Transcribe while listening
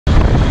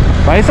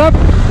भाई साहब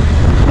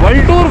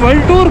world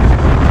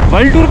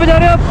tour पे जा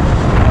रहे हैं आप,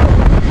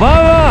 वाह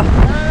वाह।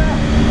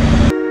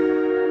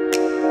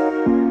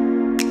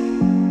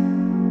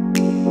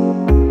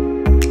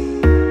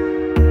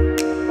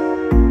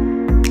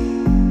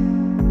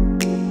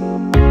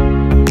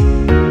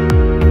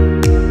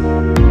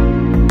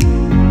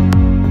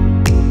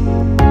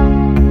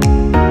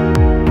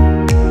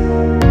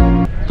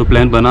 तो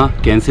प्लान बना,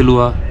 कैंसिल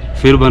हुआ,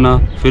 फिर बना,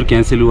 फिर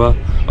कैंसिल हुआ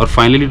और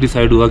फाइनली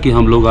डिसाइड हुआ कि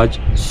हम लोग आज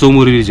त्सो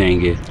मोरिरी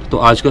जाएंगे। तो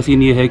आज का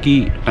सीन ये है कि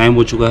टाइम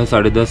हो चुका है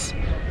 10:30,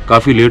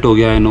 काफ़ी लेट हो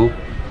गया है नो।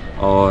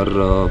 और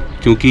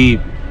क्योंकि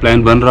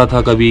प्लान बन रहा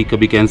था, कभी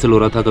कभी कैंसिल हो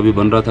रहा था, कभी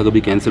बन रहा था,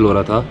 कभी कैंसिल हो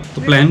रहा था,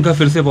 तो प्लान का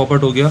फिर से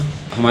पॉपअप हो गया।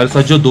 हमारे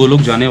साथ जो 2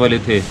 लोग जाने वाले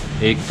थे,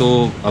 एक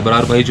तो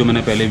अबरार भाई जो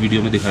मैंने पहले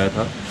वीडियो में दिखाया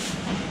था,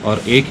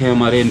 और एक है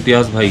हमारे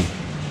इम्तियाज़ भाई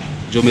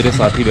जो मेरे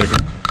साथ ही बैठे।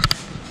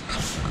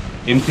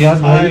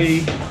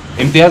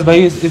 इम्तियाज़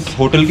भाई इस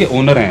होटल के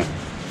ओनर हैं।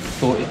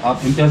 तो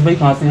आप इम्तियाज़ भाई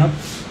कहाँ से हैं आप?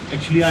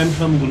 Actually I am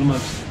from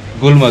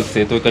Gulmarg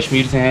से, तो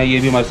कश्मीर से हैं। ये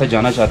भी हमारे साथ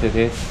जाना चाहते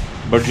थे,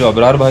 बट जो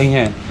अबरार भाई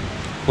हैं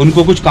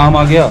उनको कुछ काम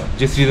आ गया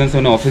जिस रीज़न से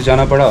उन्हें ऑफिस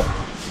जाना पड़ा,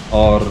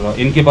 और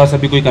इनके पास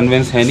अभी कोई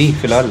कन्वेंस है नहीं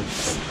फ़िलहाल।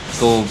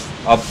 तो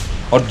अब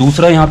और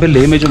दूसरा यहाँ पे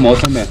लेह में जो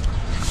मौसम है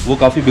वो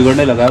काफ़ी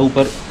बिगड़ने लगा है।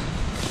 ऊपर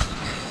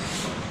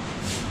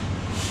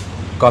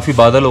काफ़ी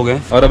बादल हो गए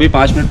और अभी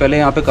 5 मिनट पहले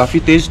यहाँ पे काफ़ी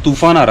तेज़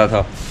तूफ़ान आ रहा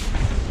था।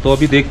 तो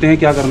अभी देखते हैं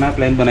क्या करना है,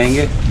 प्लान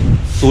बनाएंगे,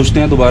 सोचते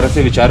हैं, दोबारा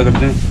से विचार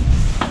करते हैं।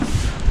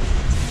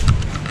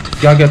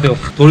 क्या कहते हो,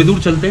 थोड़ी दूर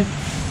चलते हैं?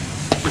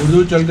 थोड़ी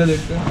दूर चल के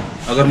देखते हैं,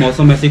 अगर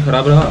मौसम ऐसे ही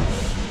ख़राब रहा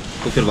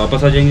तो फिर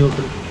वापस आ जाएंगे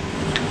होटल।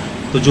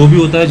 तो जो भी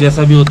होता है,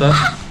 जैसा भी होता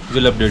है,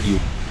 विल अपडेट यू।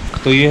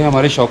 तो ये है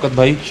हमारे शौकत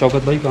भाई।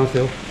 शौकत भाई कहाँ से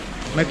हो?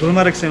 मैं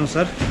गुलमर्ग से हूँ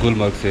सर।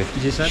 गुलमर्ग से?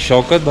 जी सर।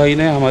 शौकत भाई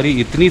ने हमारी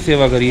इतनी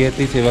सेवा करी है,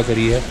 इतनी सेवा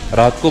करी है।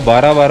 रात को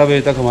 12-12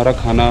 बजे तक हमारा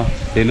खाना,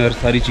 डिनर,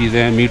 सारी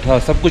चीज़ें, मीठा,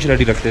 सब कुछ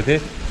रेडी रखते थे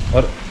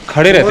और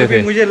खड़े रहते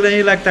थे। मुझे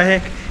नहीं लगता है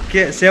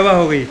कि सेवा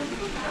हो गई।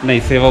 नहीं,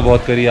 सेवा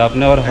बहुत करी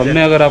आपने, और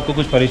हमने अगर आपको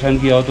कुछ परेशान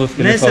किया हो तो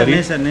उसके लिए सॉरी।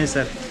 नहीं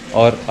सर।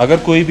 और अगर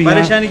कोई भी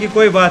परेशानी की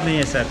कोई बात नहीं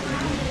है सर,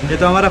 ये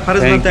तो हमारा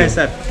फर्ज बनता है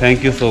sir.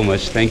 Thank you so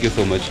much, thank you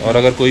so much. और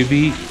अगर कोई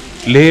भी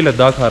लेह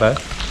लद्दाख आ रहा है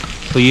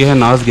तो ये है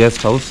नाज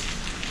गेस्ट हाउस।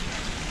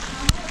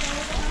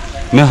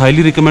 मैं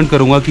हाईली रिकमेंड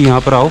करूँगा कि यहाँ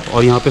पर आओ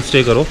और यहाँ पे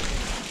स्टे करो,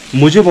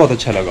 मुझे बहुत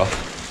अच्छा लगा।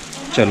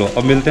 चलो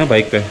अब मिलते हैं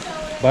बाइक पे।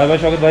 बाय बाय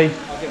शौकत भाई।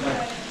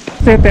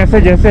 तैसे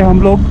जैसे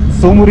हम लोग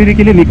त्सो मोरिरी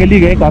के लिए निकल ही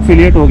गए, काफ़ी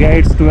लेट हो गया,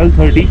 इट्स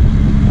 12:30।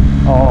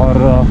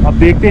 और अब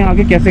देखते हैं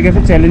आगे कैसे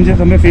कैसे चैलेंजेस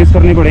हमें फेस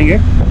करने पड़ेंगे।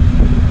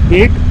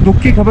 एक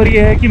दुख की खबर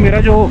ये है कि मेरा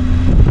जो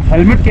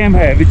हेलमेट कैम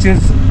है विच इज़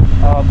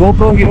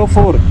GoPro Hero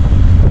 4,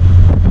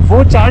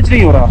 वो चार्ज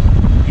नहीं हो रहा।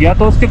 या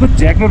तो उसके कुछ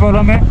जैक में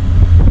प्रॉब्लम है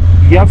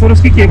या फिर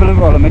उसकी केबल में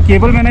प्रॉब्लम है।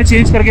 केबल मैंने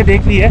चेंज करके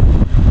देख ली है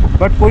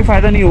बट कोई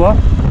फ़ायदा नहीं हुआ।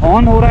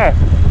 ऑन हो रहा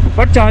है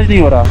बट चार्ज नहीं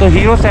हो रहा। तो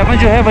Hero 7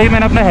 जो है वही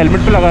मैंने अपने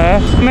हेलमेट पे लगाया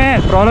है।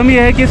 इसमें प्रॉब्लम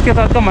ये है कि इसके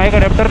साथ का माइक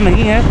अडेप्टर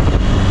नहीं है।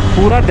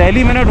 पूरा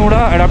दिल्ली मैंने ढूंढा,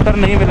 अडेप्टर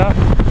नहीं मिला।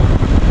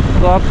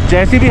 तो अब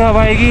जैसी भी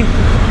हवा आएगी,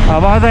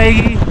 आवाज़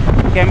आएगी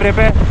कैमरे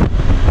पे,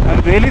 I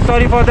am really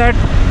sorry for that,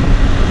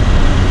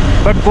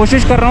 but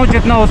कोशिश कर रहा हूँ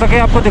जितना हो सके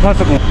आपको दिखा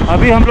सकूँ।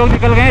 अभी हम लोग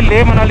निकल गए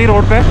लेह मनाली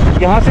रोड पे।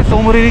 यहाँ से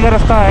त्सो मोरिरी का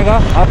रास्ता आएगा।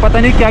 अब पता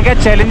नहीं क्या क्या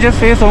चैलेंजेस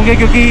फेस होंगे,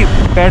 क्योंकि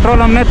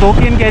पेट्रोल हमने 2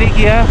 कैन कैरी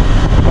किया है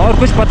और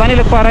कुछ पता नहीं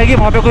लग पा रहा है कि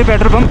वहाँ पे कोई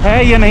पेट्रोल पंप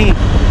है या नहीं।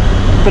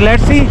 तो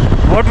let's see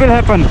what will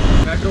happen.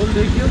 Petrol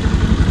देखिए,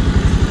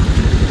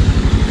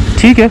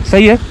 ठीक है,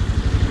 सही है,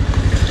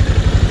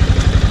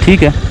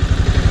 ठीक है।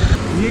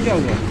 ये क्या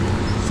हुआ?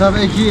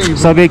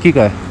 सब एक ही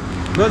का है।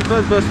 बस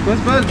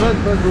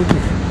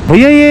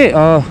भैया ये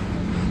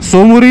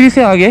त्सो मोरिरी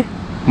से आगे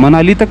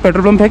मनाली तक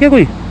पेट्रोल पंप है क्या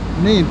कोई?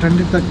 नहीं,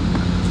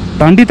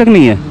 टांडी तक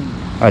नहीं है।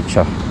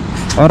 अच्छा,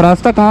 और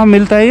रास्ता कहाँ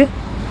मिलता है ये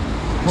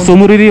त्सो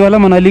मोरिरी वाला?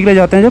 मनाली के लिए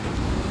जाते हैं जब,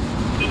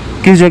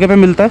 किस जगह पे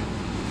मिलता है?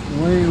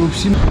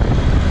 वही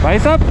भाई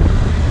साहब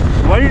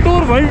वर्ल्ड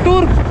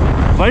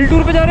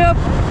टूर पे जा रहे हैं आप,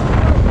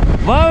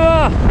 वाह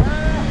वाह।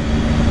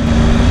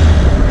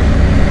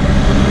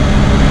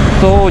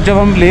 तो जब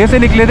हम लेह से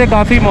निकले थे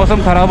काफ़ी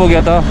मौसम ख़राब हो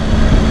गया था,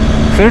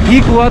 फिर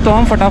ठीक हुआ तो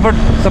हम फटाफट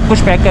सब कुछ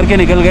पैक करके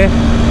निकल गए।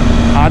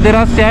 आधे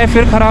रास्ते आए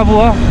फिर ख़राब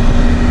हुआ।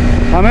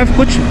 हमें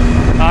कुछ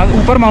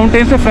ऊपर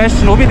माउंटेन से फ्रेश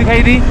स्नो भी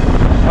दिखाई दी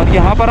और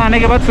यहाँ पर आने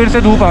के बाद फिर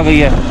से धूप आ गई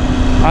है।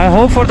 I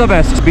hope for the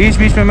best. बीच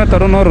बीच में मैं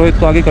तरुण और रोहित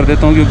को आगे कर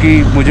देता हूँ,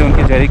 क्योंकि मुझे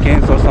उनके जेरी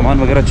केन्स और सामान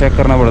वगैरह चेक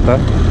करना पड़ता है,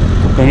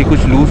 कहीं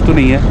कुछ लूज तो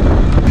नहीं है।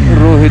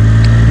 रोहित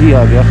भी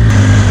आ गया,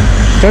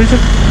 चल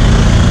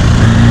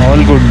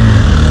ऑल गुड।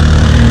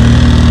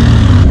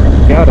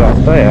 क्या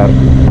रास्ता है यार,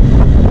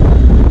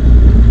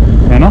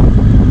 है ना?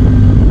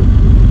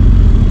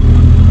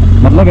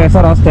 मतलब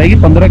ऐसा रास्ता है कि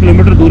 15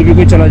 किलोमीटर दूर भी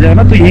कोई चला जाए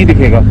ना तो यही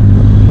दिखेगा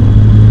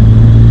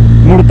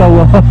मुड़ता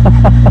हुआ।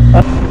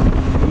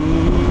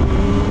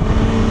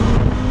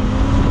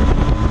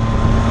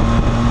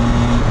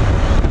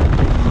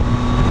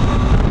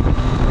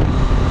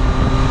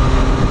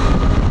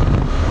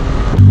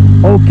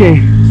 Okay,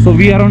 so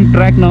we are on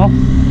track now.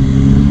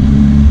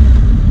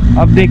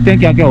 अब देखते हैं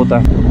क्या क्या होता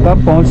है,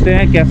 कब पहुंचते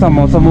हैं, कैसा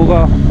मौसम होगा,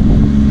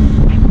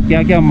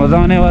 क्या क्या मज़ा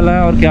आने वाला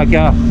है और क्या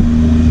क्या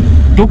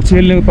दुख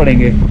झेलने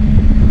पड़ेंगे।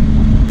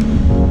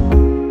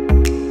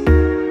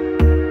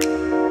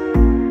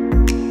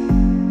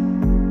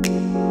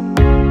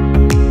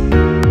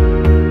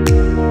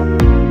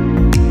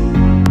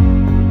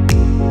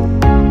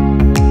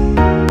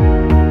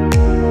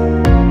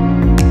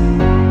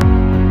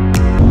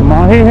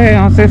 माहे है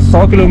यहाँ से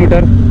 100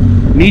 किलोमीटर,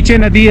 नीचे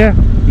नदी है,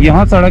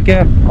 यहाँ सड़क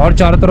है और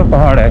चारों तरफ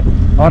पहाड़ है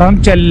और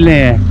हम चल रहे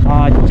हैं।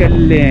 हाँ चल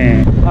रहे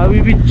हैं, अभी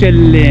भी चल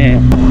रहे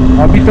हैं।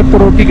 अभी तक तो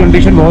रोड की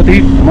कंडीशन बहुत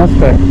ही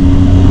मस्त है,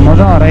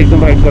 मज़ा आ रहा है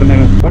एकदम राइड करने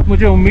में। बट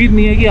मुझे उम्मीद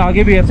नहीं है कि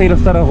आगे भी ऐसा ही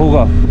रास्ता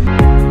होगा।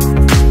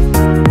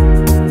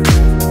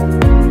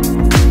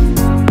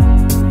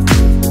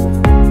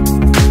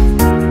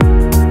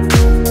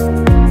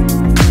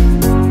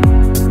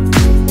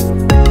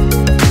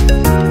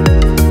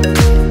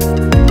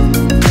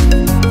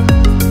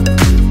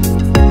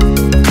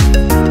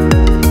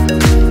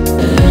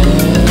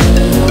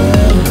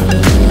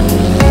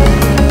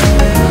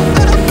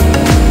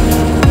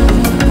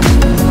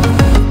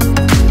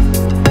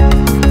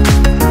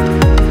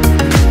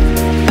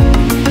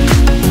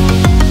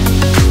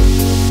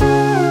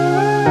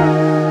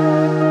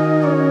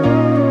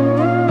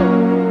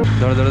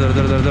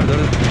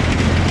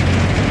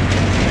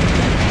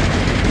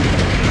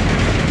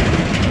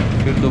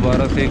 फिर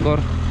दोबारा से एक और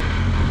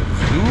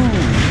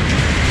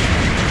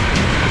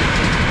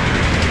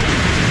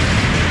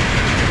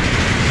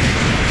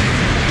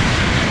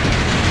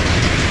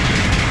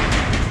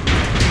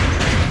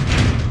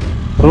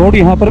रोड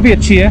यहाँ पर भी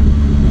अच्छी है।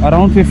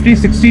 अराउंड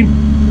 50-60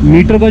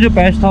 मीटर का जो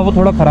पैच था वो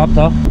थोड़ा ख़राब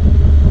था।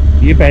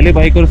 ये पहले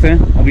बाइकर्स हैं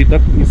अभी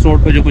तक इस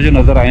रोड पे जो मुझे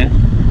नज़र आए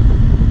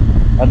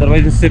हैं,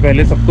 अदरवाइज इससे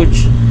पहले सब कुछ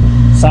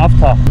साफ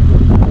था।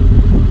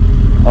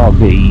 आ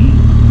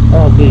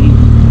गई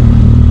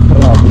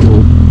खराब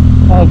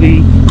रोड आ गई।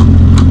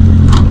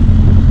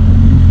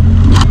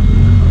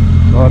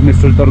 और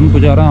मिस्टर तरुण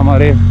पुजारा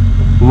हमारे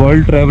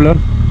वर्ल्ड ट्रैवलर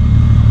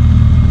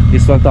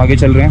इस वक्त आगे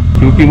चल रहे हैं,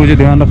 क्योंकि मुझे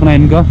ध्यान रखना है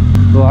इनका,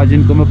 तो आज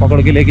इनको मैं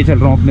पकड़ के लेके चल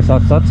रहा हूँ अपने साथ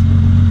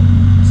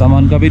साथ।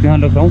 सामान का भी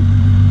ध्यान रख रहा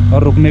हूँ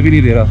और रुकने भी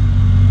नहीं दे रहा,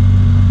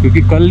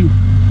 क्योंकि कल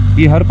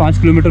ये हर 5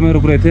 किलोमीटर में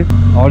रुक रहे थे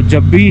और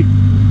जब भी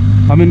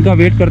हम इनका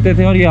वेट करते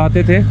थे और ये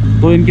आते थे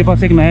तो इनके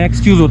पास एक नया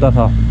एक्सक्यूज़ होता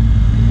था।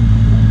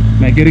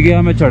 मैं गिर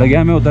गया, मैं चढ़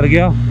गया, मैं उतर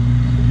गया,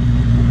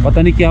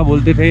 पता नहीं क्या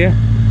बोलते थे ये,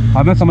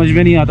 हमें समझ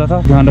में नहीं आता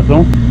था। ध्यान रख रहा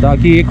हूँ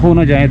ताकि एक हो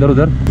ना जाए इधर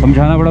उधर,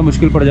 समझाना बड़ा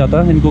मुश्किल पड़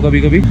जाता है इनको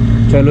कभी कभी।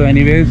 चलो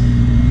एनीवेज,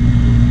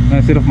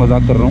 मैं सिर्फ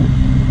मजाक कर रहा हूँ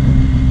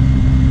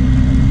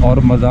और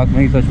मजाक में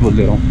ही सच बोल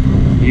दे रहा हूँ,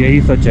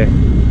 यही सच है।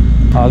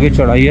 आगे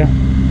चढ़ाई है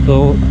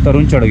तो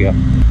तरुण चढ़ गया।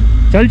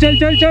 चल चल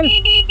चल चल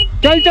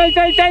चल चल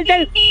चल चल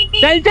चल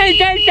चल चल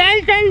चल चल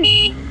चल।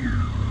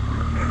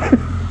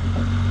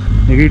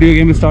 वीडियो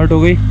गेम स्टार्ट हो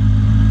गई,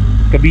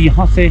 कभी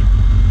यहाँ से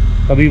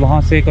कभी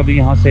वहाँ से, कभी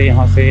यहाँ से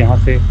यहाँ से यहाँ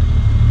से।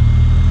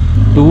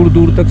 दूर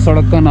दूर तक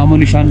सड़क का नामो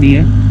निशान नहीं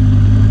है,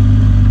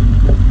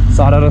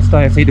 सारा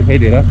रास्ता ऐसे ही दिखाई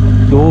दे रहा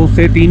है। 2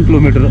 से 3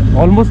 किलोमीटर,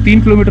 ऑलमोस्ट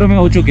 3 किलोमीटर में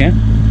हो चुके हैं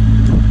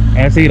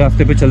ऐसे ही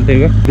रास्ते पे चलते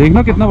हुए।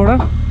 देखना कितना बड़ा,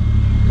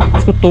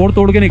 इसको तोड़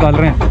तोड़ के निकाल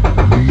रहे हैं।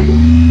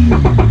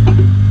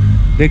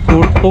 देख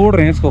तोड़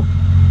रहे हैं इसको।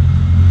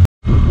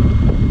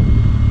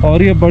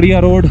 और ये बढ़िया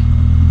रोड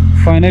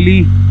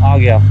फाइनली आ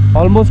गया।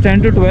 ऑलमोस्ट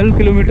 10 to 12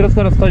 किलोमीटर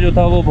का रास्ता जो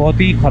था वो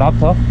बहुत ही ख़राब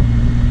था,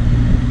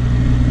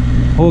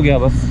 हो गया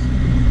बस।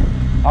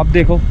 अब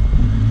देखो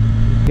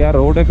क्या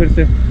रोड है, फिर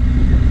से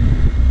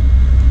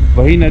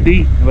वही नदी,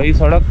 वही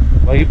सड़क,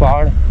 वही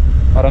पहाड़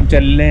और हम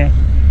चल रहे हैं।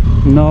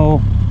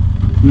 No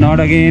not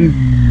again.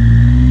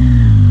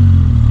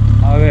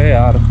 अबे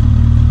यार,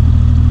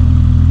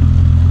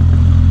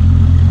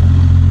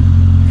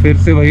 फिर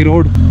से वही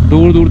रोड,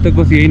 दूर दूर तक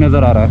बस यही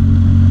नज़र आ रहा है।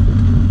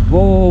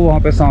 वो वहाँ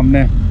पे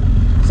सामने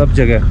सब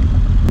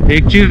जगह।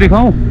 एक चीज़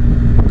दिखाऊं,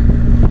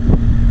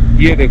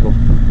 ये देखो,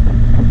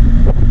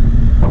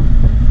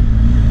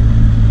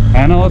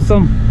 है ना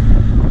ऑसम।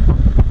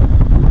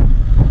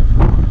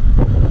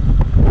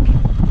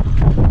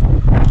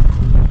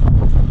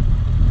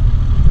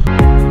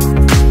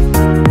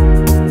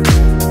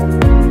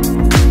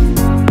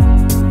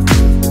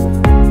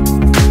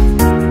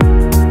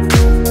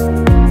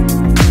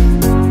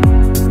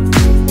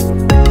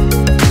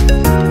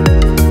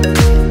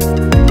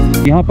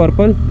 यहाँ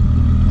पर्पल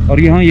और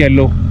यहाँ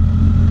येलो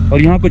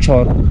और यहाँ कुछ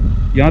और,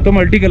 यहाँ तो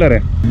मल्टी कलर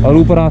है और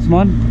ऊपर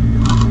आसमान।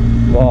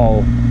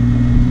 वाओ,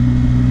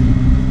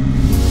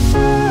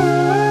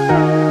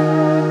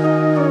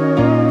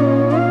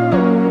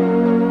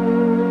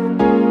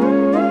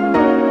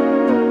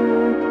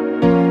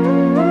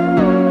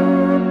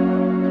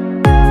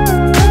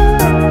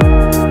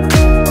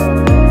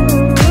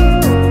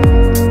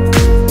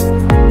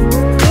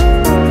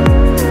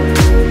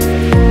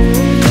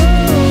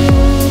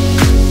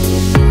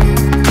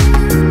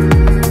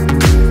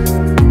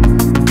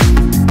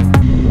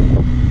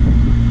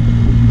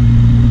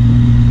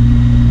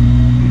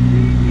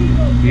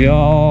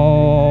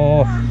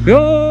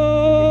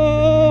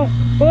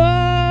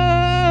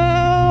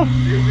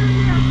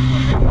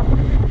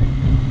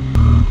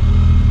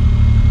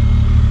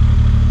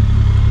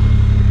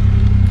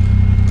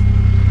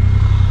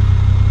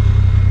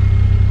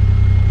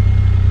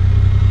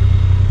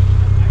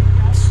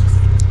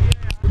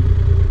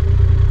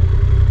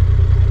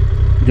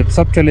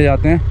 सब चले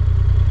जाते हैं,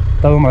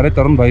 तब हमारे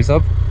तरुण भाई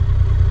साहब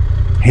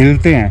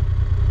हिलते हैं।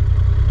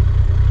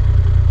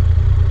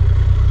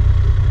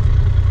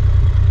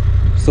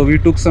 So we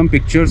took some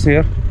pictures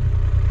hair.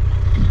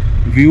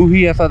 View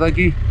ही ऐसा था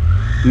कि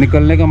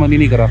निकलने का मन ही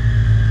नहीं करा।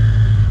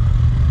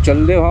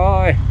 चल दे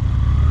भाई।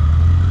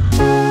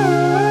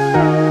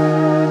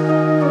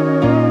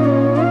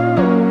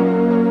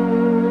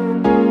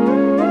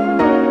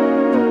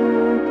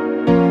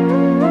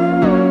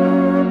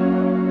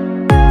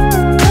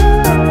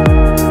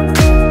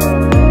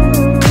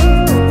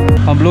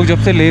 हम लोग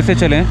जब से लेह से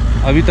चले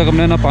अभी तक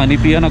हमने ना पानी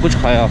पिया ना कुछ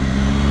खाया।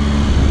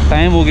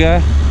 टाइम हो गया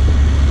है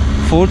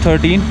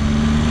 4:13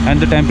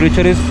 एंड द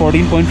टेम्परेचर इज़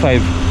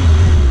 14.5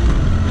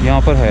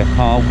 यहाँ पर है।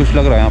 हाँ कुछ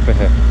लग रहा है यहाँ पे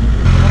है।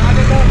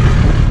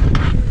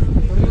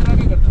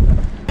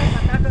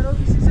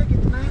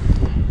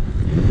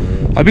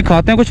 अभी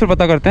खाते हैं कुछ फिर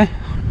पता करते हैं।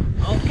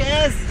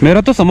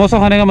 मेरा तो समोसा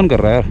खाने का मन कर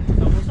रहा है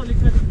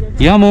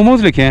यार। यहाँ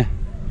मोमोज लिखे हैं।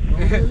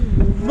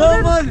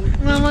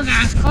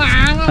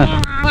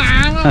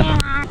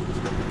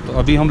 तो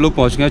अभी हम लोग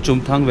पहुँच गए हैं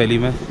चुंगथांग वैली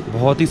में।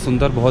 बहुत ही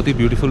सुंदर, बहुत ही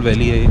ब्यूटीफुल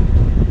वैली है ये।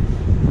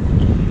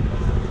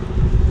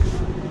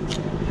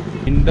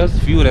 इंडस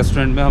व्यू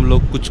रेस्टोरेंट में हम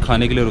लोग कुछ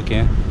खाने के लिए रुके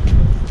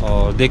हैं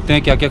और देखते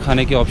हैं क्या क्या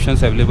खाने के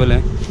ऑप्शंस अवेलेबल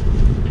हैं।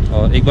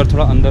 और एक बार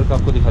थोड़ा अंदर का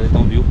आपको दिखा देता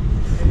हूँ व्यू।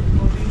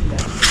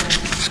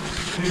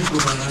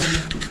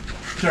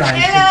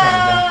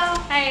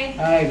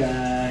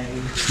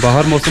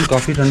 बाहर मौसम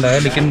काफ़ी ठंडा है,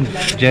 लेकिन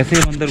जैसे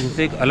हम अंदर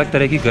घुसे एक अलग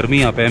तरह की गर्मी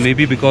यहाँ पे है। May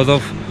be because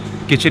of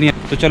kitchen.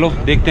 तो चलो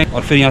देखते हैं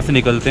और फिर यहाँ से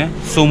निकलते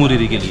हैं त्सो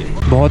मोरिरी के लिए।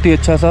 बहुत ही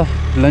अच्छा सा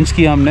लंच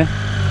किया हमने।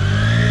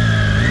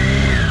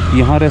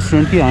 यहाँ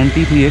रेस्टोरेंट की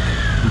आंटी थी एक,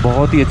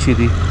 बहुत ही अच्छी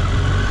थी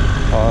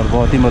और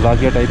बहुत ही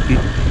मजाकिया टाइप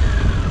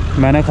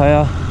की। मैंने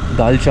खाया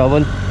दाल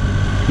चावल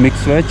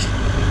मिक्स वेज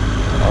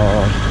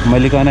और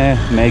मलिका ने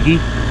मैगी,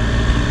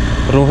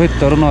 रोहित,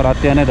 तरुण और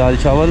आत्या ने दाल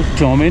चावल,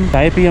 चाउमीन।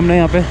 चाय पी हमने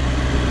यहाँ पे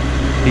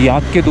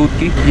याक के दूध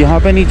की। यहाँ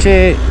पे नीचे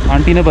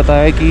आंटी ने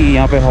बताया कि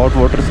यहाँ पे हॉट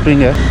वाटर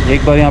स्प्रिंग है,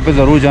 एक बार यहाँ पे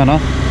ज़रूर जाना,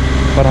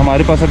 पर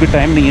हमारे पास अभी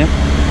टाइम नहीं है।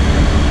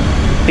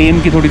 टेम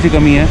की थोड़ी सी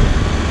कमी है।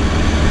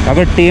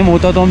 अगर टेम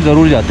होता तो हम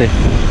ज़रूर जाते,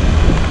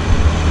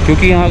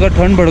 क्योंकि यहाँ अगर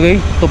ठंड बढ़ गई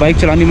तो बाइक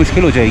चलानी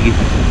मुश्किल हो जाएगी।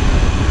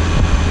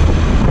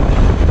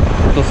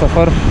 तो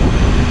सफ़र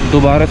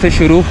दोबारा से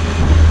शुरू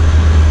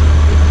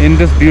इन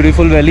दिस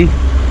ब्यूटीफुल वैली।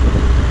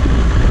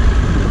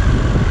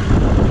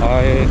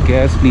 आए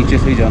गैस नीचे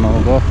से ही जाना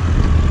होगा।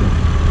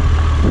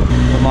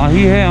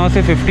 माही है यहाँ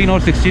से 15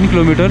 और 16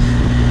 किलोमीटर्स।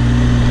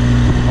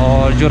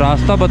 और जो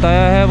रास्ता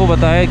बताया है वो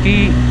बताया कि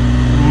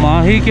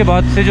माही के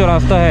बाद से जो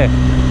रास्ता है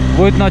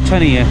वो इतना अच्छा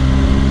नहीं है,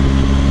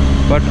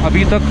 बट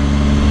अभी तक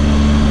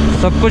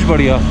सब कुछ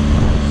बढ़िया,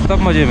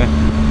 सब मज़े में।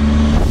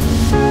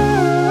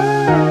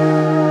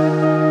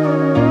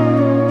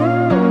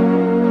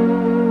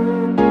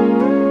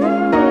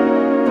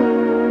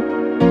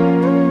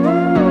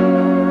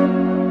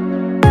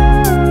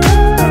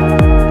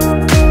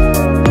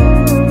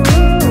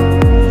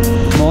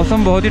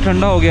 मौसम बहुत ही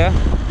ठंडा हो गया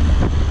है।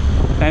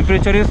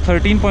 Temperature is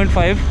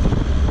 13.5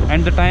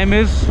 and the time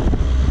is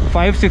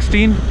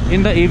 5:16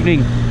 in the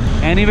evening.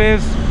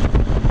 Anyways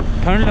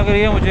ठंड लग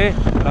रही है मुझे,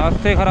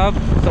 रास्ते ख़राब,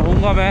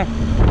 सहूँगा मैं।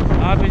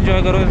 आप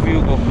इंजॉय करो इस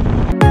व्यू को।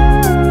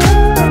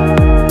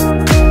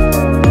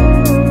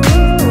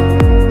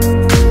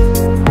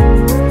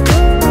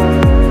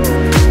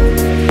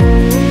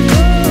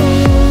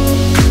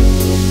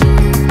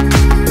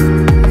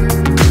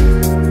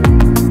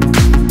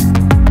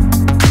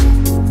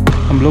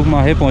 हम लोग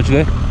माहे पहुंच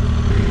गए।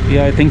 ये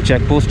आई थिंक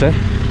चेक पोस्ट है,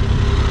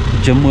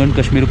 जम्मू एंड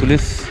कश्मीर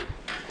पुलिस।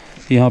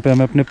 यहाँ पे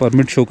हमें अपने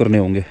परमिट शो करने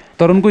होंगे।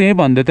 तरुण को यहीं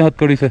बांध देते हैं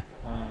हथकड़ी से।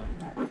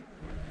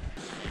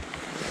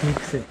 ठीक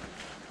से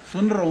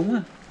सुन रहा हूँ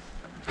मैं।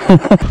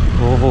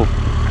 ओहो,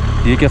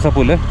 ये कैसा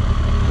पुल है?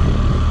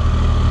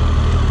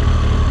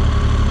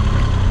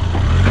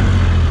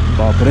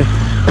 बाप रे,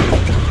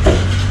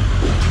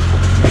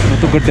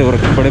 इसमें तो गड्ढे हो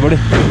रखे बड़े बड़े।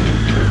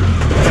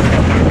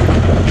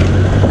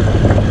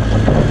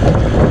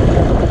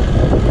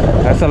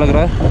 ऐसा लग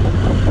रहा है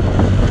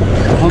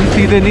हम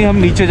सीधे नहीं, हम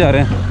नीचे जा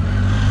रहे हैं।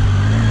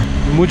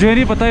 मुझे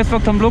नहीं पता इस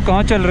वक्त हम लोग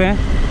कहाँ चल रहे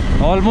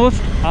हैं।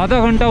 ऑलमोस्ट आधा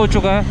घंटा हो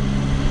चुका है,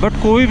 बट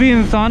कोई भी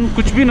इंसान,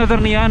 कुछ भी नज़र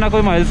नहीं आया, ना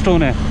कोई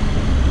माइलस्टोन है।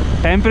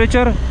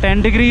 टेम्परेचर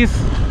 10 डिग्रीज,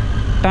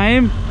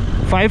 टाइम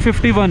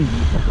 5:51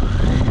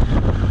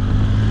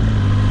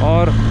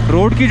 और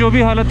रोड की जो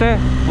भी हालत है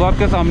वो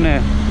आपके सामने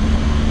है।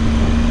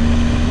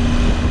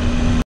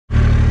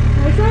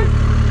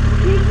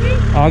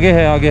 आगे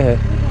है, आगे है।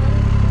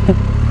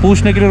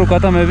 पूछने के लिए रुका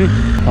था मैं भी।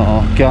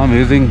 हाँ, क्या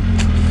अमेजिंग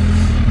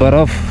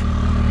बर्फ़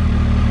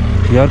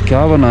यार,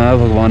 क्या बनाया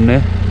भगवान ने।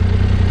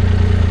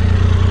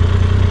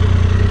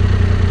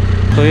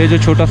 तो ये जो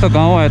छोटा सा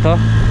गांव आया था,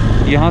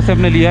 यहाँ से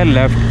हमने लिया है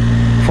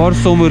लेफ़्ट फॉर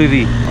त्सो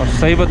मोरिरी। और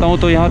सही बताऊँ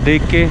तो यहाँ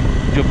देख के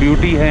जो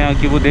ब्यूटी है यहाँ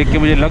की, वो देख के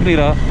मुझे लग नहीं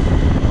रहा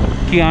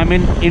कि आई एम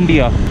इन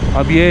इंडिया।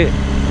 अब ये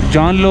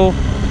जान लो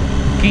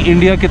कि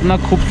इंडिया कितना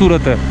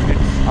खूबसूरत है।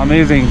 It's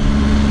amazing,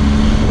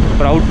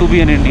 proud to be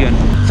an Indian.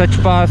 सच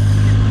पास,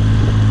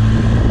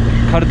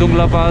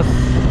 खरदुंगला पास,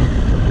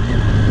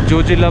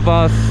 जोजिला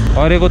पास,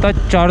 और एक होता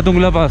है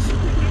चारदुंगला पास।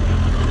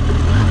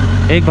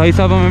 एक भाई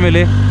साहब हमें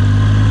मिले,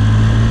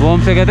 वो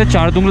हमसे कहते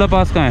चारदुंगला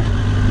पास कहाँ है।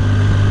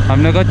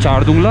 हमने कहा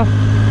चारदुंगला,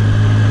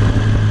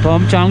 तो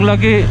हम चांगला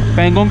के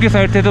पैंगोंग की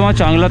साइड थे, तो वहाँ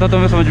चांगला था, तो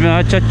हमें समझ में आया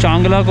अच्छा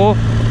चांगला को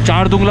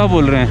चारदुंगला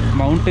बोल रहे हैं।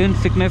 माउंटेन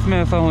सिकनेस में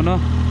ऐसा होना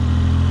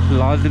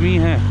लाजमी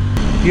है।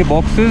 ये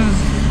बॉक्सेस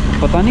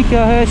पता नहीं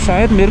क्या है,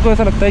 शायद मेरे को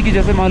ऐसा लगता है कि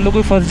जैसे मान लो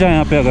कोई फंस जाए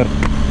यहाँ पे, अगर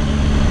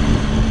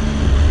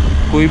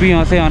कोई भी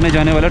यहाँ से आने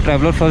जाने वाला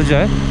ट्रैवलर फंस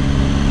जाए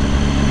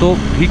तो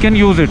ही कैन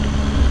यूज़ इट,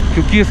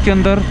 क्योंकि इसके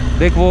अंदर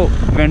देख वो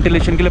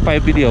वेंटिलेशन के लिए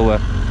पाइप भी दिया हुआ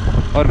है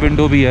और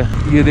विंडो भी है।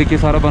 ये देखिए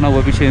सारा बना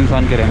हुआ पीछे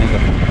इंसान के रहने का।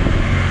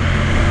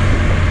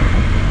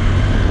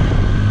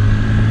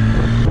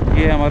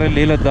 ये है हमारे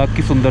लेह लद्दाख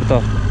की सुंदरता।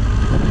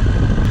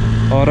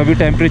 और अभी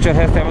टेम्परेचर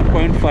है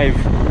 7.5।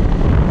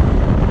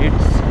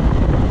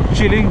 इट्स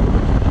चिलिंग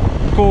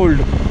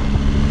कोल्ड,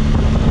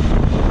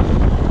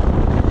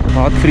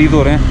 हाथ फ्रीज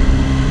हो रहे हैं।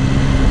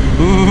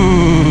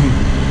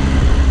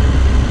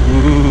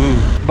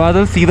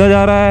 बादल सीधा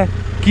जा रहा है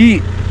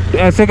कि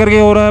ऐसे करके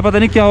हो रहा है, पता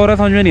नहीं क्या हो रहा है,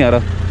 समझ में नहीं आ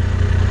रहा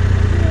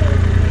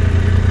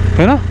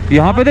है ना।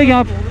 यहाँ पे देख,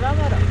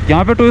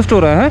 यहाँ पे ट्विस्ट हो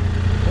रहा है।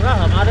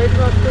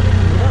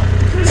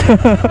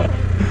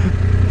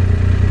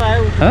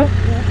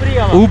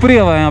 ऊपरी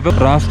हवा है यहाँ पे।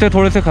 रास्ते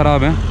थोड़े से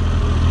ख़राब हैं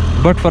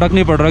बट फ़र्क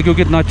नहीं पड़ रहा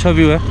क्योंकि इतना अच्छा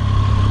व्यू है।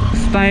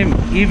 इस टाइम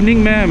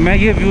इवनिंग में मैं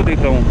ये व्यू देख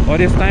रहा हूँ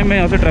और इस टाइम मैं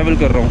यहाँ से ट्रैवल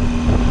कर रहा हूँ।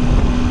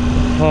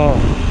 हाँ,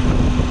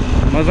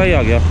 मज़ा ही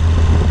आ गया।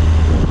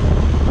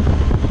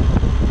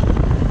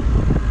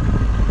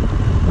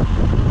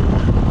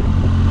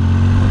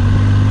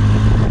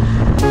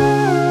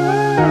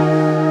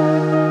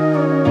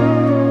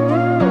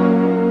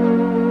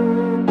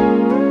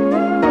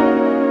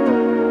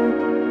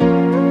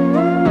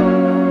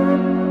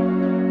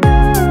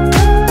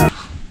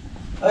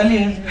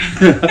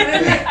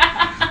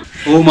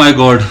 ओह माय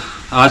गॉड,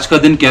 आज का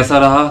दिन कैसा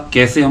रहा,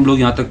 कैसे हम लोग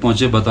यहाँ तक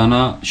पहुँचे, बताना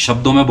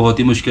शब्दों में बहुत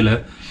ही मुश्किल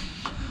है।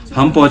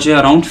 हम पहुँचे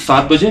अराउंड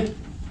 7 बजे,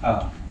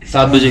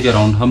 7 बजे के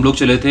अराउंड हम लोग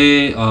चले थे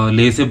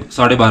लेह से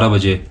 12:30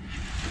 बजे,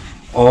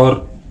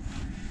 और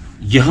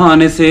यहाँ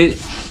आने से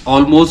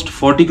ऑलमोस्ट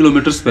 40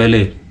 किलोमीटर्स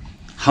पहले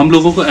हम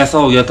लोगों को ऐसा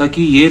हो गया था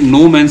कि ये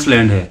नो मैंस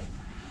लैंड है।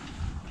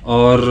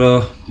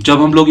 और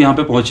जब हम लोग यहाँ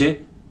पे पहुँचे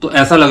तो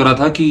ऐसा लग रहा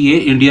था कि ये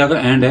इंडिया का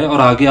एंड है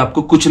और आगे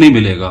आपको कुछ नहीं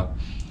मिलेगा।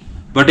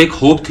 बट एक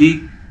होप थी।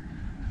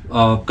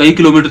 कई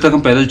किलोमीटर तक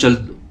हम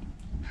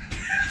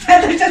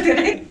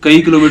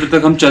कई किलोमीटर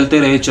तक हम चलते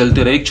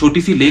रहे। एक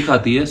छोटी सी लेक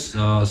आती है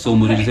त्सो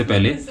मोरिरी से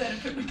पहले,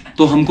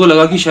 तो हमको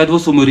लगा कि शायद वो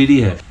त्सो मोरिरी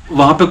है।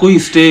 वहां पे कोई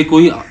स्टे,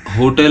 कोई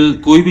होटल,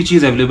 कोई भी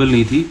चीज अवेलेबल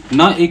नहीं थी,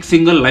 ना एक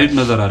सिंगल लाइट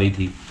नजर आ रही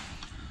थी।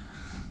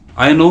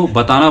 आई नो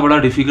बताना बड़ा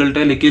डिफिकल्ट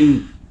है,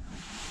 लेकिन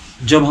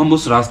जब हम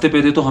उस रास्ते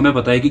पे थे तो हमें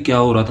पता है कि क्या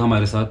हो रहा था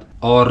हमारे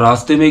साथ। और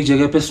रास्ते में एक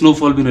जगह पे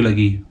स्नोफॉल भी नहीं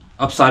लगी।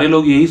 अब सारे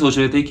लोग यही सोच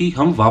रहे थे कि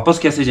हम वापस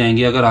कैसे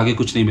जाएंगे अगर आगे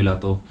कुछ नहीं मिला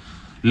तो।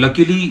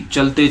 लकीली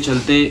चलते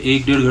चलते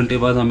 1-1.5 घंटे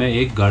बाद हमें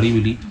एक गाड़ी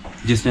मिली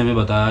जिसने हमें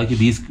बताया कि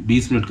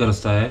 20 मिनट का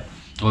रास्ता है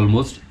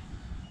ऑलमोस्ट,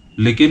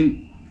 लेकिन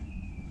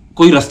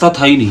कोई रास्ता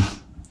था ही नहीं।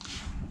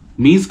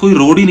 मीन्स कोई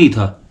रोड ही नहीं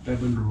था,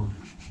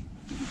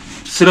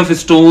 सिर्फ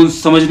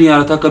स्टोन्स। समझ नहीं आ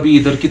रहा था, कभी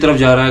इधर की तरफ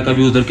जा रहा है,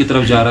 कभी उधर की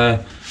तरफ जा रहा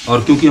है।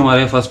 और क्योंकि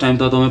हमारे फर्स्ट टाइम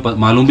था तो हमें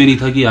मालूम भी नहीं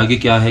था कि आगे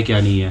क्या है क्या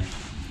नहीं है।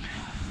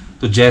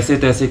 तो जैसे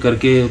तैसे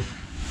करके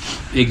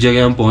एक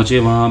जगह हम पहुंचे,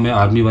 वहाँ हमें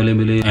आर्मी वाले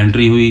मिले,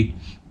 एंट्री हुई,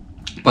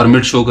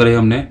 परमिट शो करे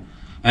हमने,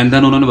 एंड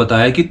देन उन्होंने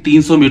बताया कि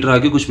 300 मीटर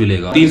आगे कुछ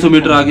मिलेगा। 300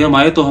 मीटर आगे हम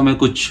आए तो हमें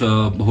कुछ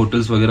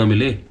होटल्स वगैरह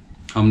मिले।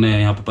 हमने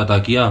यहाँ पे पता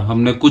किया,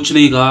 हमने कुछ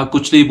नहीं कहा,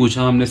 कुछ नहीं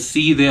पूछा, हमने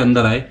सीधे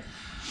अंदर आए।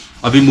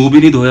 अभी मुंह भी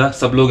नहीं धोया,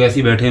 सब लोग ऐसे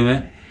ही बैठे हुए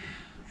हैं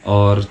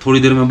और थोड़ी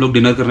देर में हम लोग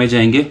डिनर करने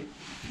जाएंगे।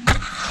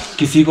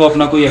 किसी को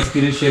अपना कोई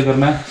एक्सपीरियंस शेयर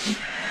करना है?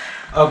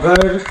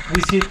 अगर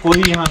किसी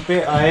कोई यहाँ पे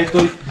आए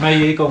तो मैं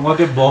यही कहूँगा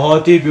कि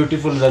बहुत ही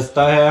ब्यूटीफुल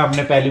रास्ता है,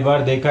 हमने पहली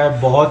बार देखा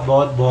है। बहुत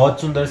बहुत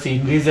बहुत सुंदर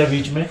सीनरीज है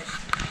बीच में,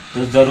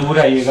 तो जरूर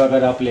आइएगा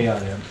अगर आप ले आ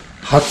रहे हैं।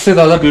 हद से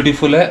ज्यादा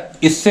ब्यूटीफुल है।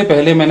 इससे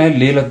पहले मैंने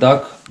लेह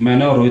लद्दाख,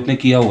 मैंने और रोहित ने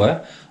किया हुआ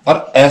है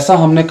और ऐसा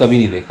हमने कभी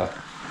नहीं देखा।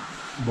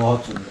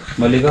 बहुत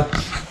सुंदर। मलिका,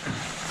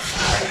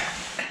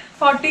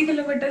 40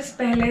 किलोमीटर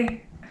पहले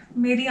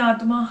मेरी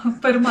आत्मा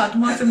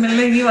परमात्मा से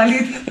मिलने ही वाली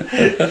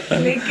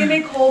थी, लेकिन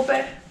एक होप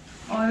है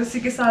और उसी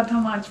के साथ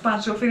हम आज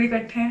 5 फिर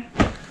इकट्ठे हैं।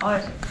 और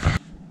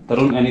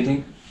तरुण, एनीथिंग?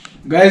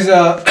 गाइज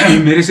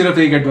मेरी सिर्फ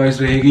एक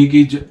एडवाइस रहेगी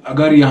कि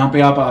अगर यहाँ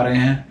पे आप आ रहे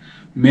हैं,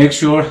 make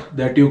sure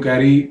that you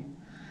carry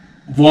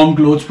warm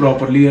clothes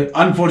properly.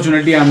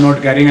 Unfortunately I am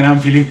not carrying and I am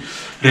feeling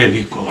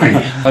really cold.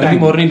 Early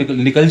morning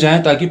निकल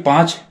जाएं ताकि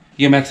 5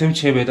 या मैक्सिमम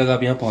 6 बजे तक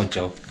आप यहाँ पहुंच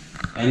जाओ।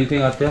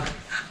 एनीथिंग आत्या?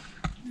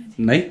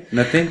 नहीं,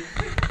 नथिंग।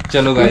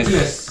 चलो guys,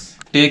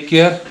 take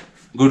care,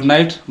 good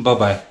night, bye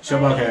bye,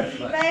 Shaba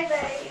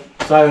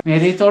खैर।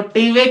 मेरी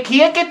छोटी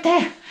वेखिए किथे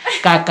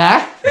काका,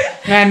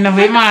 मैनू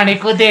भी माणी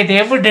को दे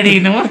दे बुढ़ड़ी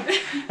नू।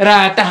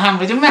 रात हम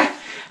मैं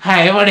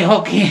हाय बड़ी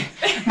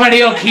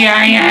औखी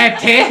आई है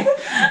इत्थे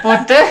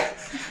पुत।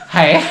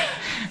 हाय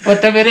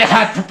पुत, मेरे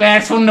हाथ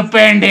पैर सुन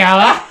पैन दिया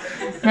वा,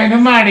 मैंने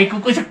माड़ी को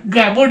कुछ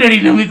बुढ़ड़ी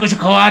ने भी कुछ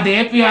खवा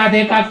दे पिया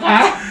दे काका।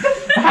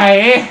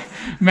 हाय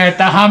मैं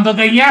तो हम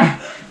गई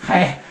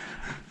हाय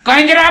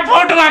कंजरा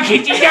फोटो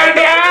खींची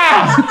जाने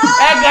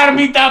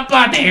गर्मी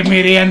तपा दे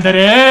मेरे अंदर।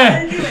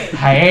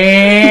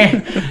 हाय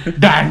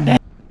डंड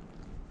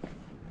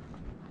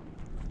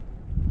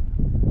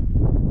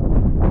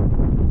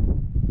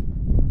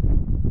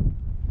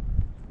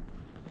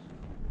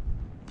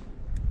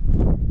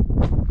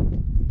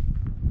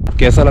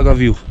कैसा लगा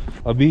व्यू?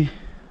 अभी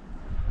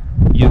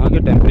यहाँ के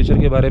टेम्परेचर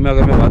के बारे में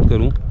अगर मैं बात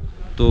करूँ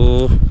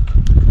तो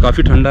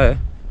काफ़ी ठंडा है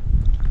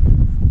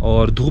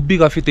और धूप भी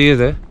काफ़ी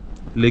तेज़ है,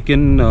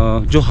 लेकिन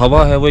जो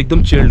हवा है वो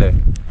एकदम चिल्ड है।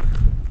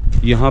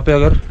 यहाँ पे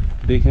अगर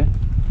देखें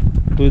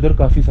तो इधर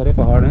काफ़ी सारे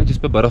पहाड़ हैं जिस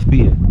पे बर्फ़ भी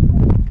है,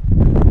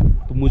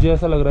 तो मुझे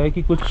ऐसा लग रहा है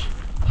कि कुछ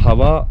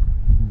हवा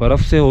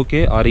बर्फ़ से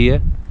होके आ रही है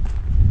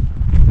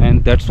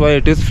and that's why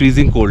it is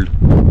freezing cold.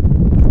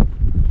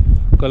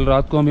 कल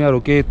रात को हम यहाँ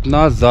रुके,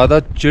 इतना ज़्यादा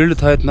चिल्ड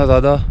था, इतना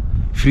ज़्यादा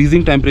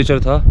फ्रीजिंग टेम्परेचर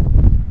था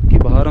कि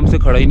बाहर हमसे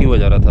खड़ा ही नहीं हुआ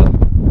जा रहा था।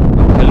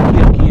 अब हल्की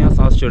हल्की यहाँ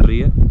सांस चढ़ रही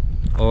है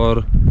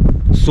और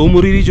त्सो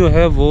मोरिरी जो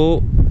है वो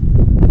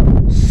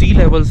सी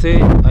लेवल से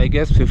I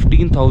guess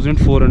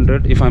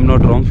 15,400 if I am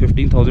not wrong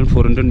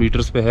 15,400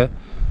 metres पे है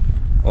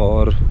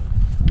और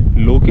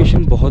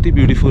लोकेशन बहुत ही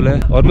ब्यूटीफुल है।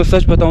 और मैं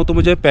सच बताऊँ तो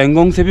मुझे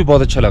पैंगोंग से भी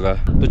बहुत अच्छा लगा।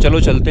 तो चलो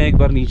चलते हैं एक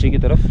बार नीचे की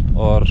तरफ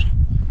और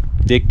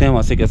देखते हैं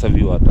वहाँ से कैसा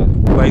व्यू आता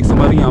है। बाइक्स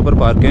हमारी यहाँ पर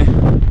पार्क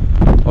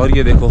हैं और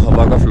ये देखो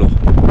हवा का फ्लो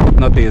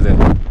इतना तेज़ है।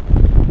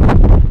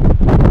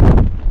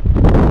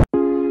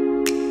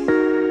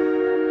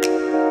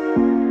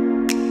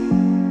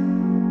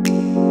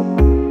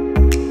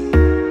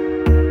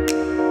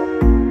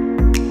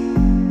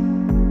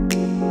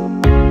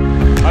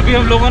 अभी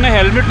हम लोगों ने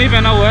हेलमेट नहीं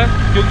पहना हुआ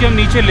है क्योंकि हम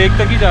नीचे लेक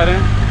तक ही जा रहे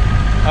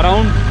हैं।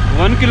 अराउंड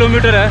 1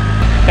 किलोमीटर है।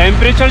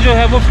 टेम्परेचर जो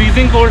है वो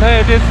फ्रीजिंग कोल्ड है।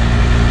 इट इज़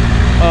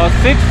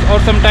 6 और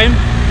समटाइम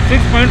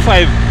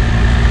 6.5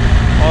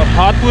 और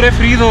हाथ पूरे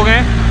फ्रीज हो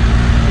गए,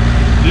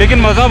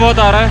 लेकिन मज़ा बहुत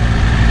आ रहा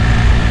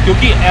है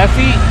क्योंकि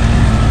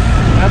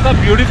ऐसा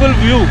ब्यूटीफुल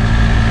व्यू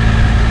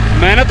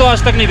मैंने तो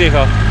आज तक नहीं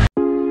देखा।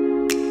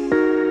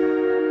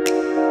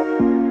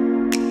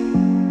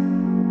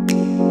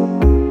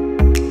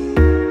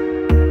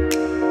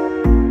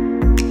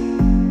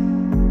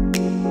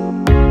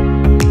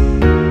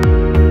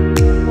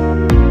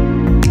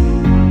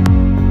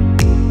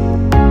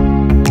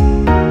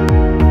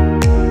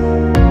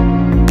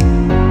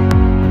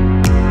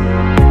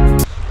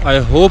 I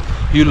hope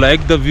you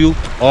like the view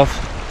of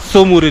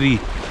Tso Moriri.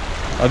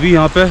 अभी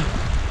यहाँ पे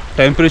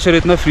टेम्परेचर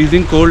इतना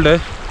फ्रीजिंग कोल्ड है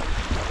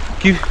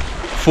कि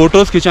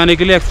फ़ोटोज़ खिंचाने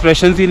के लिए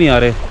एक्सप्रेशंस ही नहीं आ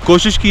रहे।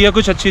 कोशिश की है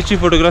कुछ अच्छी अच्छी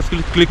फ़ोटोग्राफ्स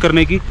क्लिक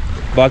करने की,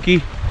 बाकी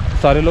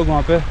सारे लोग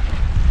वहाँ पे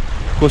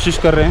कोशिश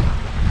कर रहे हैं,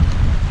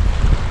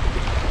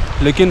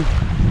 लेकिन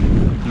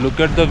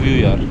लुक एट द व्यू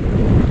यार,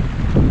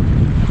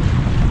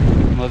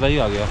 मज़ा ही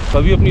आ गया।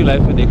 कभी अपनी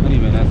लाइफ में देखा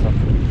नहीं मैंने ऐसा।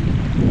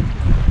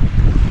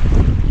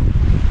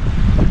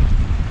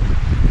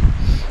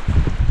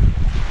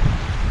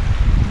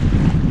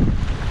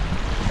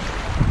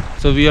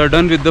 So we are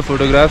done with the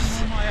photographs.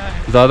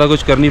 ज़्यादा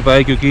कुछ कर नहीं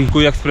पाए क्योंकि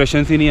कोई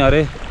एक्सप्रेशंस ही नहीं आ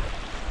रहे।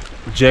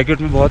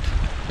 जैकेट में बहुत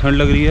ठंड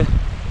लग रही है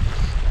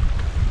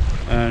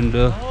एंड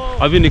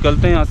अभी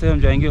निकलते हैं यहाँ से। हम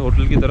जाएंगे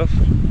होटल की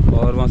तरफ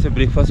और वहाँ से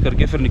ब्रेकफास्ट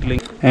करके फिर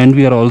निकलेंगे। And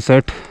we are all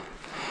set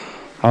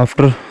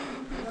after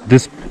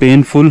this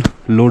painful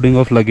loading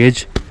of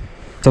luggage.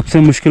 सबसे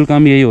मुश्किल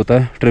काम यही होता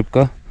है ट्रिप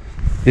का,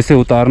 इसे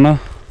उतारना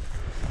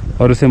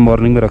और इसे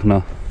मॉर्निंग में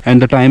रखना।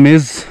 And the time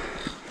is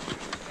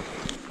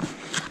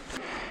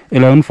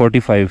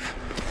 11:45।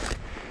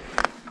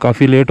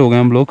 काफ़ी लेट हो गए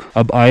हम लोग।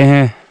 अब आए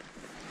हैं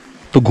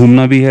तो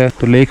घूमना भी है,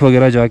 तो लेक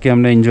वगैरह जाके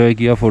हमने एंजॉय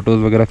किया, फ़ोटोज़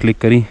वगैरह क्लिक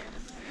करी,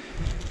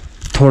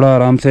 थोड़ा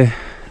आराम से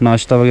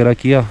नाश्ता वगैरह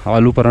किया,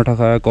 आलू पराठा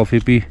खाया, कॉफ़ी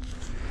पी,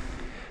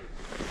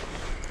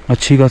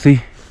 अच्छी खासी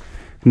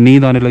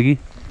नींद आने लगी,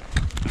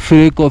 फिर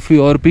एक कॉफ़ी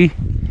और P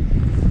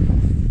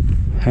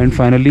and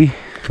finally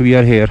we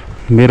are here.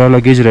 मेरा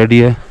लगेज रेडी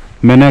है।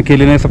 मैंने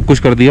अकेले ने सब कुछ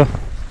कर दिया,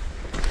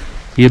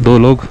 ये दो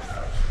लोग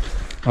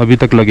अभी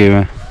तक लगे हुए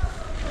हैं।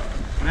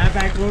 मैं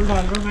पेट्रोल डाल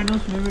रहा हूँ, मैंने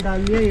उसमें भी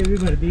डाल दिया, ये भी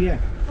भर दी है।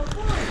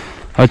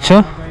 अच्छा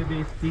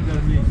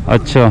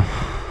अच्छा,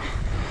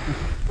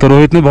 तो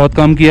रोहित ने बहुत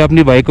काम किया,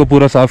 अपनी बाइक को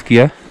पूरा साफ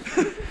किया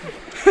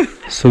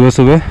सुबह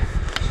सुबह।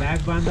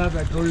 बैग बांधा,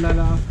 पेट्रोल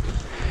डाला।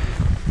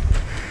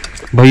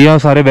 भैया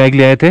सारे बैग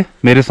ले आए थे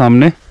मेरे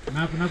सामने,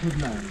 मैं अपना खुद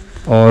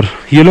लाया। और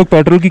ये लोग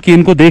पेट्रोल की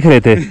केन को देख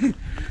रहे थे।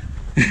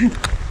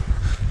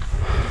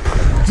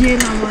 जे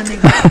ना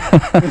मानेगा।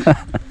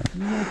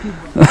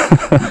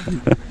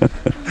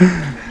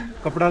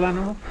 कपड़ा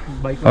लाना हो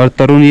बाइक। और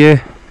तरुण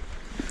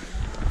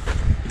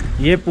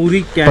ये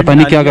पूरी कैन पता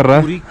नहीं क्या कर रहा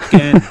है। पूरी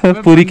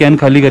कैन पूरी कैन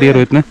खाली करी है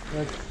रोहित ने।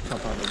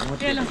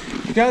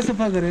 क्या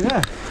सफा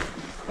करेगा?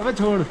 अबे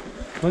छोड़,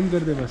 बंद कर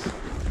दे बस।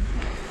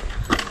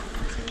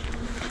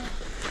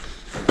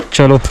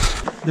 चलो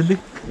जल्दी,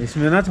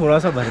 इसमें ना थोड़ा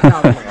सा भर के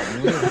आप लगा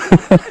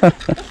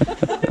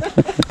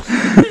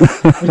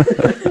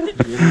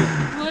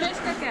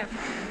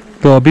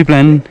तो अभी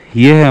प्लान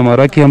ये है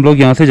हमारा कि हम लोग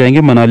यहाँ से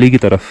जाएंगे मनाली की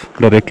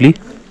तरफ डायरेक्टली,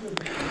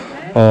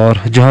 और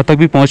जहाँ तक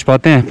भी पहुँच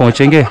पाते हैं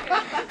पहुँचेंगे,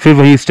 फिर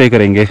वहीं स्टे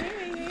करेंगे।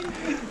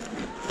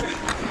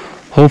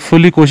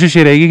 होपफुली कोशिश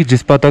ये रहेगी कि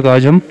जिस्पा तक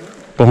आज हम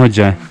पहुँच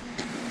जाएं।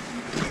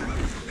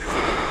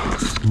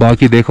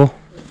 बाकी देखो,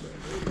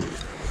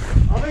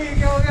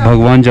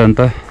 भगवान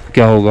जानता है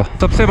क्या होगा।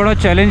 सबसे बड़ा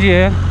चैलेंज ये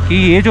है कि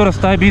ये जो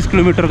रास्ता है 20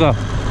 किलोमीटर का,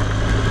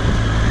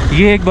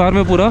 ये एक बार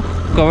में पूरा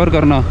कवर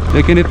करना,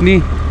 लेकिन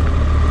इतनी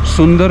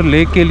सुंदर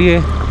लेक के लिए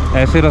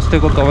ऐसे रास्ते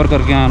को कवर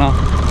करके आना,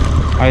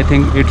 I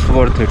think it's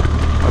worth it.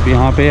 अब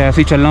यहाँ पे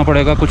ऐसे ही चलना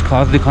पड़ेगा, कुछ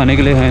खास दिखाने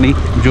के लिए है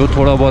नहीं। जो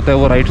थोड़ा बहुत है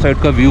वो राइट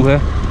साइड का व्यू है,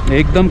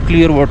 एकदम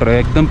क्लियर वाटर है,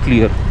 एकदम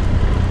क्लियर।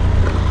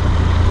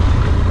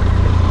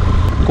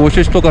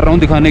 कोशिश तो कर रहा हूँ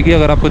दिखाने की,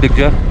 अगर आपको दिख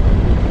जाए।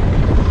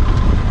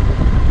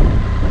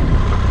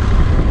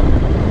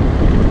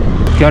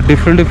 क्या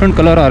डिफरेंट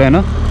कलर आ रहे हैं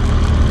ना।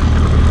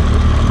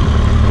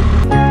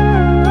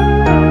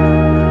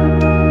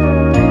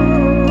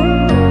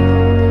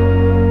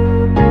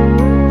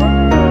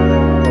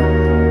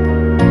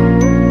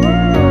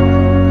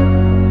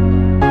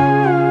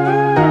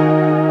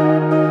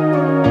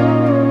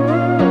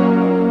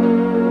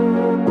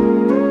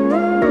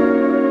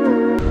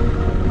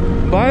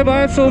 Bye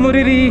bye Tso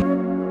Moriri.